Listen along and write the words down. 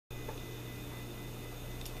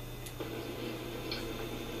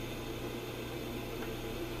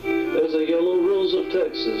There's a yellow rose of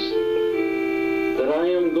Texas that I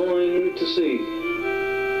am going to see.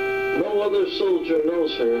 No other soldier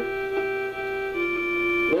knows her.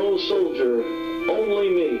 No soldier, only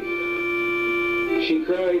me. She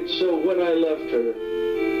cried so when I left her,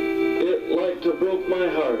 it like to broke my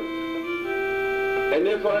heart. And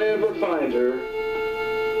if I ever find her,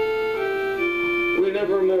 we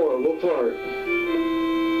never more will part.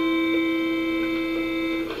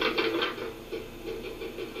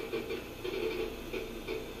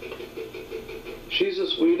 She's the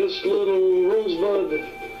sweetest little rosebud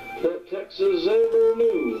that Texas ever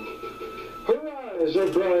knew. Her eyes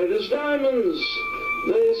are bright as diamonds,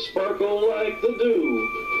 they sparkle like the dew.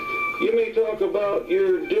 You may talk about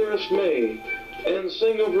your dearest May and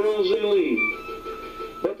sing of Rosie Lee,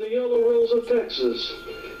 but the yellow rose of Texas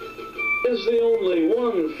is the only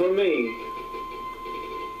one for me.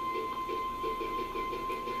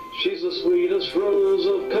 She's the sweetest rose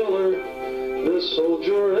of color this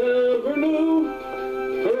soldier ever knew.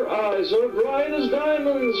 Her eyes are bright as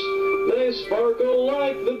diamonds, they sparkle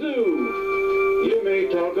like the dew. You may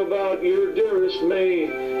talk about your dearest May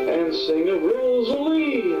and sing of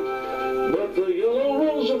Rosalie, but the yellow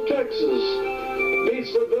rose of Texas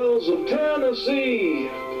beats the bells of Tennessee.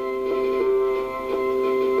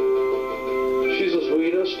 She's the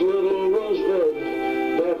sweetest little rosebud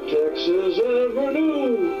that Texas ever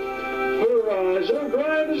knew. Her eyes are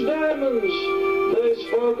bright as diamonds, they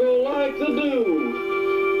sparkle like the dew.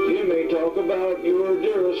 You may talk about your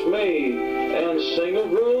dearest May and sing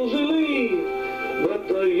of Rosie Lee, but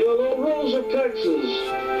the yellow rose of Texas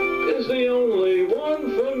is the only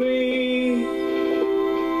one for me.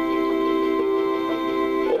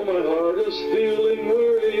 Oh, my heart is feeling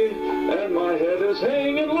weary and my head is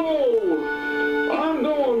hanging low. I'm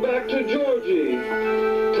going back to Georgie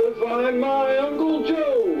to find my Uncle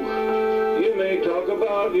Joe. You may talk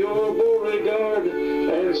about your Beauregard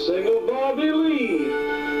and sing of Bobby Lee,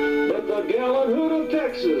 but the gallant hood of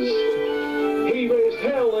Texas